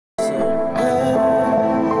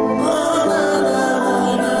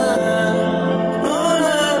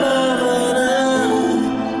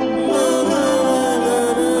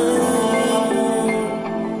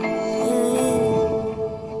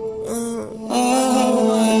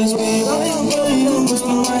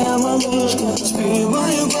Спи,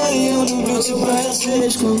 баю-бай, я люблю тебя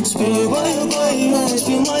слишком. Спи, баю-бай,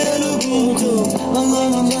 спи, моя любимка.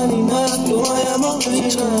 Ты моя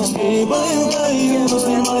малышка. Спи, баю-бай,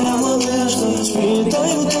 спи, моя малышка. Спи,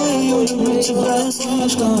 баю-бай, я люблю тебя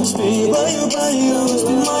слишком. Спи, баю-бай,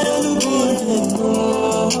 спи, моя любимка.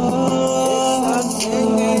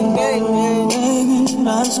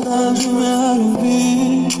 Расскажи мне о любви.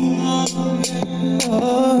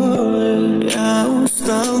 Я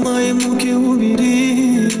устал, мои муки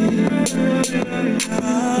убери.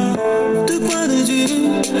 Ты подойди,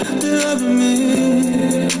 ты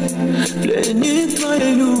обними. Пленник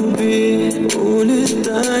твоей любви.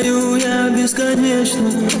 Улетаю я в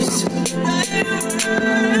бесконечность.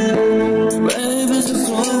 Baby,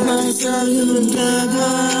 закрой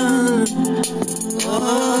глаза.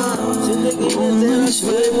 Помни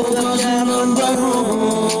своего блаженного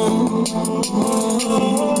дорогу.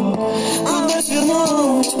 Куда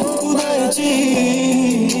свернуть, куда идти?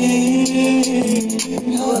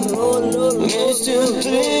 Вместе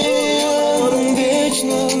втроем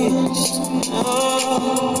вечность.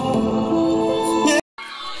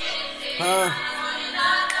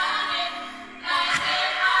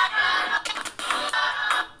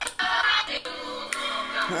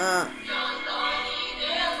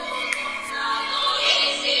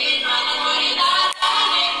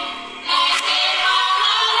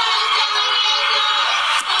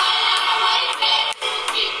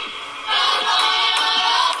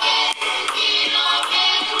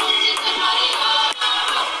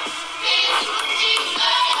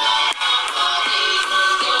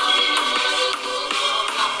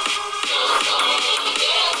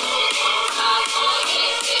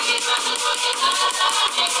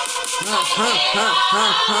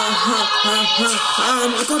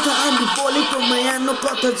 কথা আমি বলি তোমায় এমন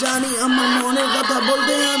কথা জানি আমার মনের কথা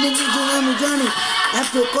বলতে আমি নিজে আমি জানি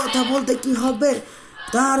এত কথা বলতে কি হবে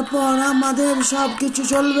তারপর আমাদের সব কিছু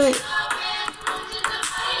চলবে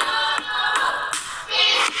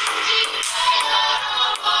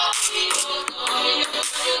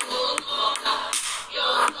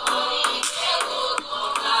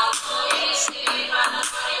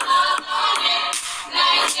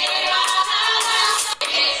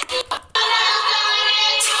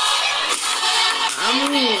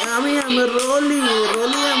আমি রোলি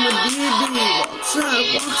আমার দিদি বক্সার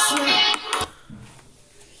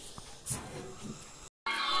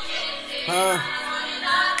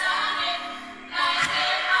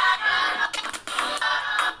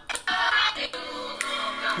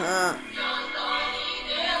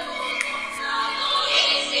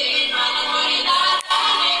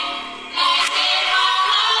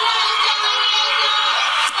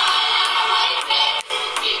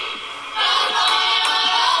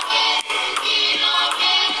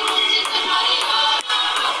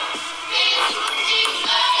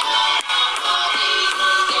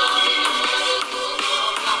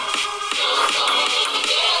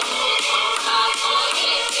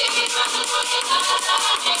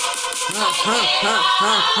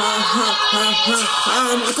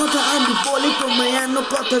কথা আমি বলি তোমায় এমন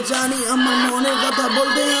কথা জানি আমার মনের কথা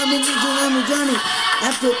বলতে আমি নিজে আমি জানি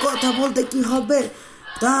এত কথা বলতে কি হবে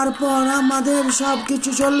তারপর আমাদের সব কিছু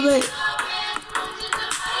চলবে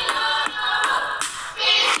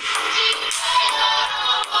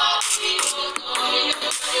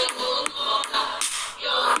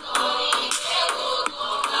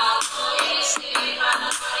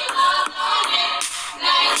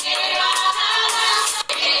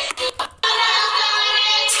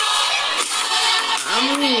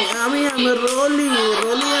আমি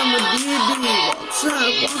রোলি আমার দিদি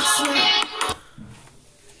বক্সার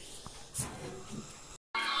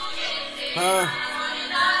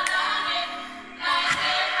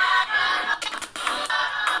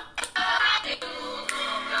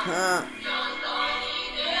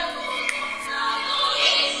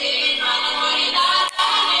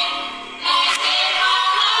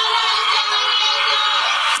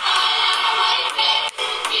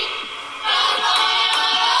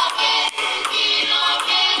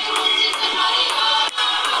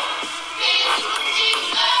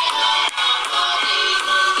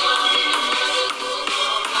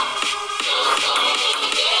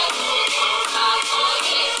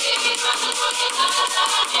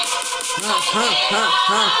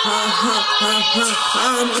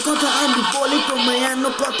কথা আমি বলি তোমায় এমন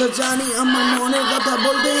কথা জানি আমার মনের কথা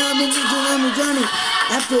বলতে আমি নিজে আমি জানি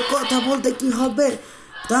এত কথা বলতে কি হবে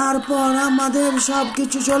তারপর আমাদের সব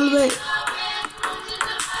কিছু চলবে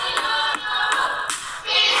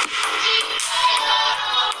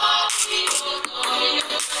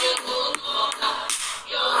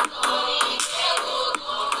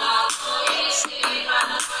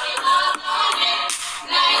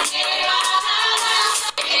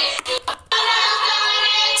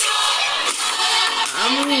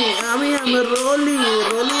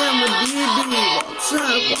Rolly, I'm a BB. What's up?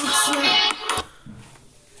 What's up?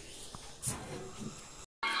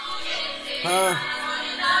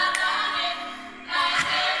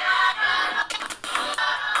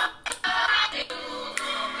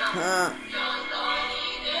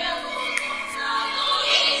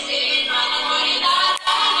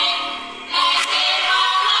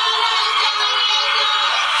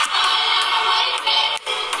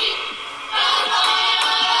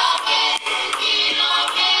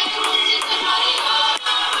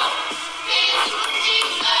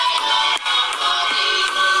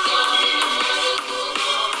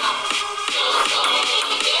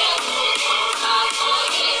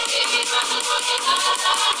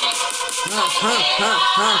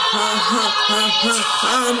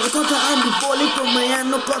 কথা আমি বলি তোমায়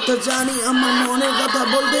এমন কথা জানি, আমার মনের কথা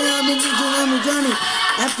বলতে আমি জানি,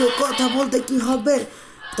 এত কথা বলতে কি হবে,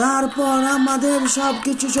 তারপর আমাদের সব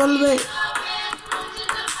কিছু চলবে।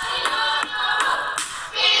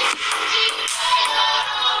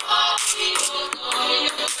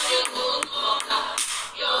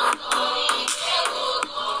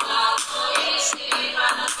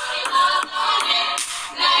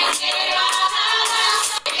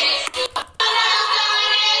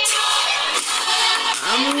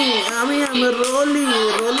 I'm a Rolly,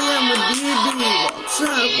 I'm a BB. What's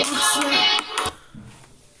up?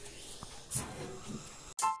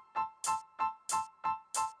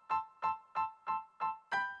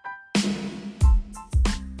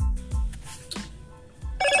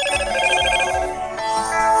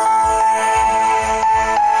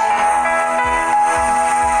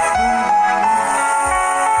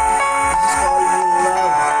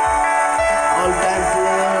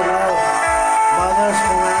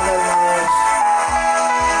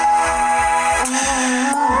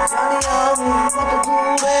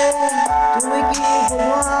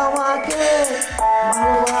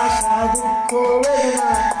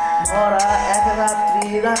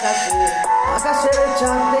 আকাশের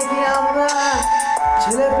চাঁদ দেখি আমরা,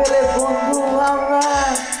 ছেলে পেলে বন্ধু আমরা,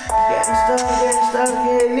 গ্যাংস্টার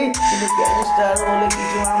খেলি, কিন্তু গ্যাংস্টার বলে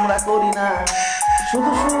কিছু আমরা করি না,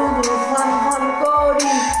 শুধু ফান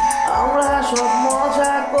করি, আমরা সব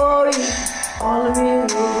মজা করি। Call me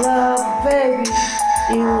your love baby,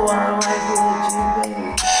 you are my Gucci baby.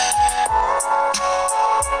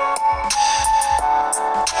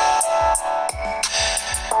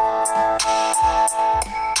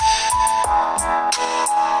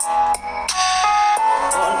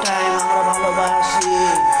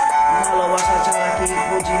 ভালোবাসা ছাড়া কি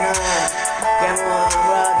বুঝি না, কেন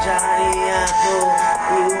আমরা জানি এত।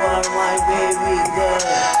 You are my baby girl,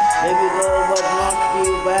 but not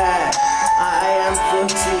you bad. I am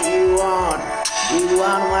sexy, you want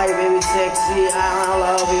my baby sexy. I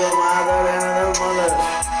love your mother and other mothers.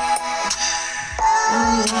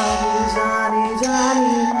 আমি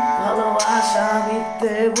জানি ভালোবাসা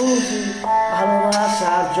মিথ্যে বুঝি,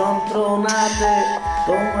 ভালোবাসার যন্ত্রণাতে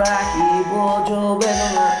তোমরা কি বোঝো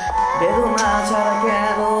বেদনা ছাড়া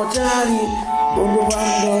কেন জানি, বন্ধু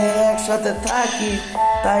বান্ধব একসাথে থাকি,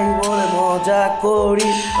 তাই বলে মজা করি,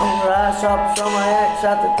 আমরা সব সময়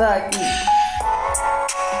একসাথে থাকি।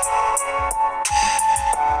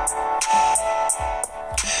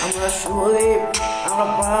 আমরা সুদীপ, আমরা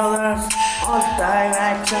brothers, all time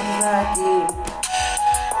একসাথে থাকি,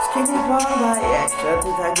 skinny for my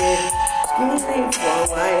একসাথে থাকে, skinny for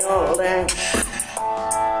my all time.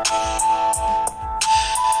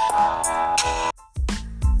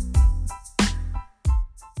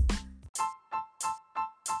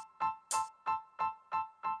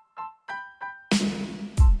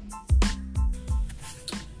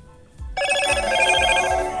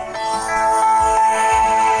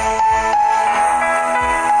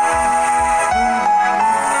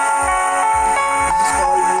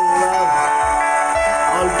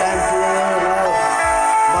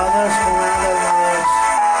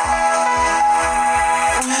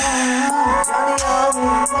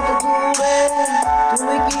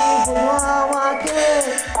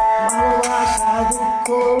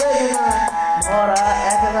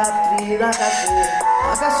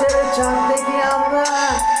 আকাশের চাঁদ দেখি আমরা,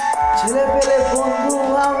 ছেলে পেলে বন্ধু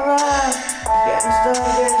আমরা,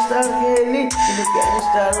 গ্যাংস্টার খেলি, কিন্তু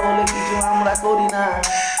গ্যাংস্টার বলে কিছু আমরা করি না,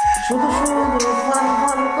 শুধু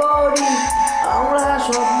ফান করি, আমরা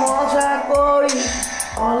সব মজা করি।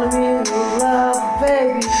 Call me your love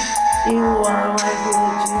baby, you are my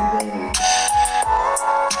Gucci baby.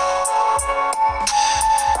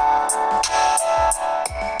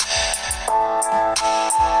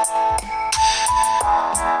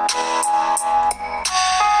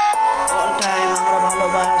 All time আমরা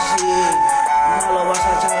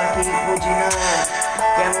ভালোবাসা ছাড়া কি বুঝি না।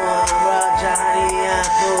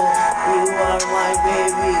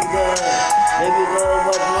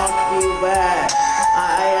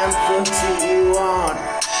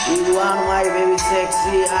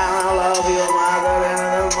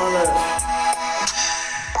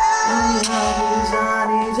 আমি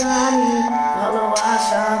জানি জানি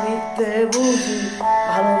ভালোবাসা মিথ্যে বুঝি,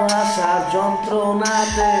 ভালোবাসার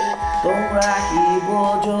যন্ত্রণাতে তোমরা কি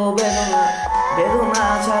বোঝো বেদনা, বেদনা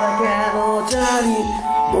ছাড়া কেন জানি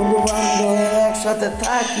বন্ধু বান্ধব একসাথে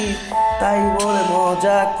থাকি, তাই বলে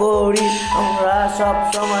মজা করি, আমরা সব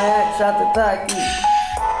সময় একসাথে থাকি।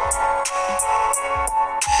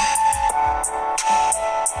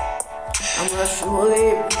 আমরা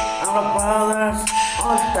শরীফ, আমরা ব্রাদার্স,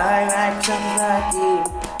 অল টাইম একসাথে থাকি।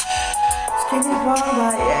 স্কিনি ফর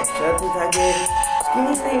ভাই একসাথে থাকে,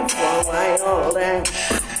 স্কিনি ফর ভাই অল টাইম